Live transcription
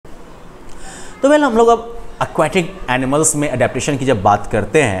तो वेल हम लोग अब aquatic animals में adaptation की जब बात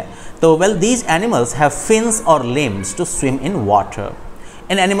करते हैं तो well these animals have fins or limbs to swim in water.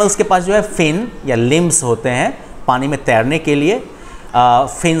 In animals के पास जो है फिन या लिम्स होते हैं पानी में तैरने के लिए.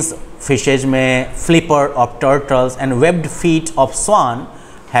 फिन्स फिशेज में, flipper of turtles and webbed feet of swan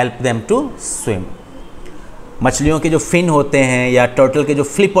help them to swim. मछलियों के जो फिन होते हैं या टर्टल के जो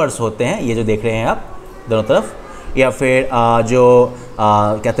फ्लिपर्स होते हैं, ये जो देख रहे हैं आप दोनों तरफ, या फिर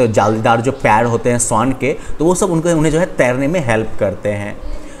कहते हैं जालीदार जो पैर होते हैं स्वान के, तो वो सब उन्हें जो है तैरने में हेल्प करते हैं.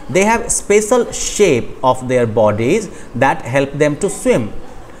 They have special shape of their bodies that help them to swim.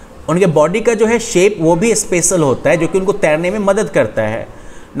 उनके बॉडी का जो है शेप वो भी स्पेशल होता है जो कि उनको तैरने में मदद करता है.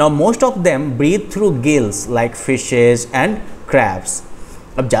 Now most of them breathe through gills like fishes and crabs.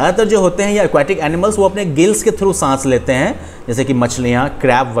 अब ज़्यादातर जो होते हैं ये एक्वाटिक एनिमल्स वो अपने गिल्स के थ्रू सांस लेते हैं, जैसे कि मछलियाँ,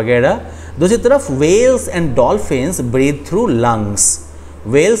 क्रैब वगैरह. दूसरी तरफ Wales and dolphins breathe through lungs.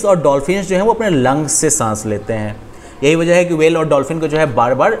 Wales और डॉल्फिन्स जो हैं वो अपने लंग्स से सांस लेते हैं. यही वजह है कि वेल और डॉल्फिन को जो है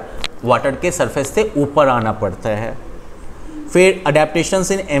बार बार वाटर के सरफेस से ऊपर आना पड़ता है. फिर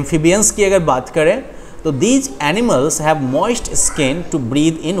अडेप्टेशंस इन एम्फीबियंस की अगर बात करें तो these animals have moist skin to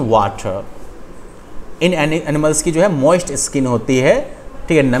breathe in water. In animals की जो है मॉइस्ट स्किन होती है,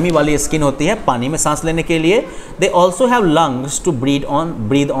 ठीक है, नमी वाली स्किन होती है पानी में सांस लेने के लिए. They also have lungs to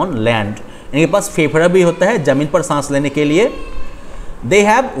breathe on land. इनके पास फेफड़ा भी होता है ज़मीन पर सांस लेने के लिए. They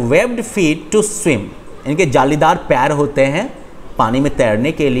have webbed feet to swim. इनके जालीदार पैर होते हैं पानी में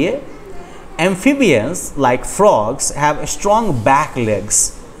तैरने के लिए. Amphibians like frogs have strong back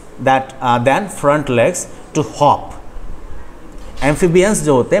legs than front legs to hop. Amphibians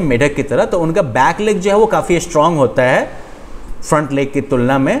जो होते हैं मेढक की तरह, तो उनका बैक लेग जो है वो काफ़ी स्ट्रॉन्ग होता है फ्रंट लेग की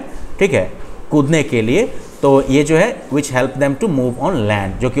तुलना में, ठीक है, कूदने के लिए. तो ये जो है which help them to move on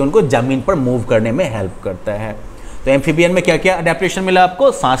land, जो कि उनको ज़मीन पर मूव करने में हेल्प करता है. तो एम्फीबियन में क्या क्या अडेप्टेशन मिला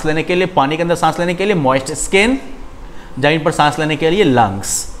आपको? सांस लेने के लिए, पानी के अंदर सांस लेने के लिए मॉइस्ट स्किन, ज़मीन पर सांस लेने के लिए लंग्स,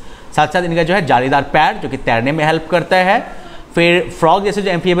 साथ साथ इनका जो है जालीदार पैर जो कि तैरने में हेल्प करता है. फिर फ्रॉग जैसे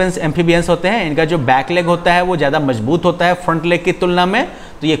जो एम्फीबियंस होते हैं, इनका जो बैक लेग होता है वो ज़्यादा मजबूत होता है फ्रंट लेग की तुलना में,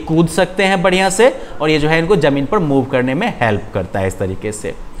 तो ये कूद सकते हैं बढ़िया से और ये जो है इनको ज़मीन पर मूव करने में हेल्प करता है इस तरीके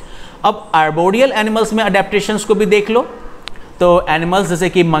से. अब आर्बोरियल एनिमल्स में अडेप्टेशंस को भी देख लो. तो एनिमल्स जैसे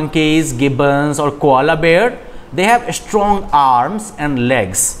कि मंकीज, गिबन्स और koala bear, they have strong arms and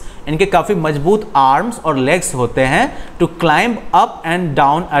legs. इनके काफ़ी मजबूत आर्म्स और लेग्स होते हैं to climb up and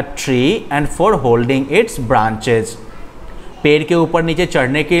down a tree and for holding it's branches. पेड़ के ऊपर नीचे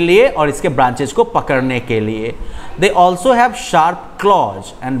चढ़ने के लिए और इसके ब्रांचेस को पकड़ने के लिए. They also have sharp clause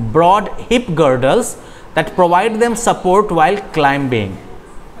and broad hip girdles that provide them support while climbing.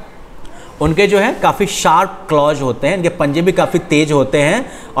 उनके जो है काफ़ी शार्प क्लॉज होते हैं, इनके पंजे भी काफ़ी तेज होते हैं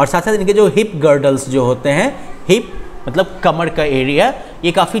और साथ साथ इनके जो हिप गर्डल्स जो होते हैं, हिप मतलब कमर का एरिया,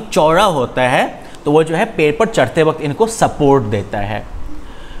 ये काफ़ी चौड़ा होता है, तो वो जो है पेड़ पर चढ़ते वक्त इनको सपोर्ट देता है.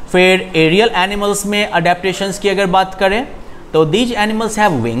 फिर एरियल एनिमल्स में अडेप्टेशंस की अगर बात करें तो these animals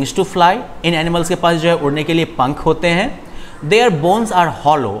have wings to fly. In animals के पास जो है उड़ने के लिए पंख होते हैं. There bones are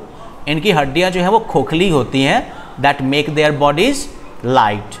hollow. इनकी हड्डियां जो है वो खोखली होती हैं. That make their bodies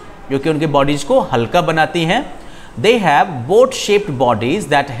light, जो कि उनकी बॉडीज को हल्का बनाती हैं. They have boat shaped bodies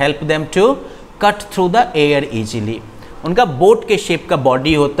that help them to cut through the air easily. उनका बोट के शेप का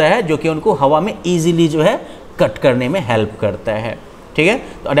बॉडी होता है जो कि उनको हवा में ईजीली जो है कट करने में हेल्प करता है. ठीक है,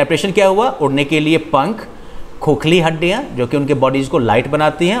 तो अडेप्टेशन क्या हुआ? उड़ने के लिए पंख, खोखली हड्डियाँ जो कि उनके बॉडीज़ को लाइट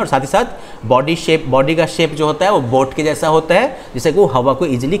बनाती हैं और साथ ही साथ बॉडी का शेप जो होता है वो बोट के जैसा होता है जिससे कि वो हवा को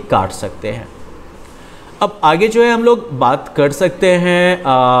इजीली काट सकते हैं. अब आगे जो है हम लोग बात कर सकते हैं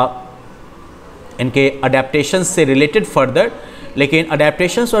इनके अडेप्टेशंस से रिलेटेड फर्दर, लेकिन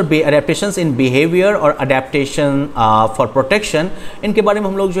अडेप्टेशंस इन बिहेवियर और अडेप्टेशन फॉर प्रोटेक्शन, इनके बारे में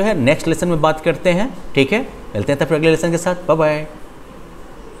हम लोग जो है नेक्स्ट लेसन में बात करते हैं. ठीक है, मिलते हैं तब अगले लेसन के साथ. Bye bye.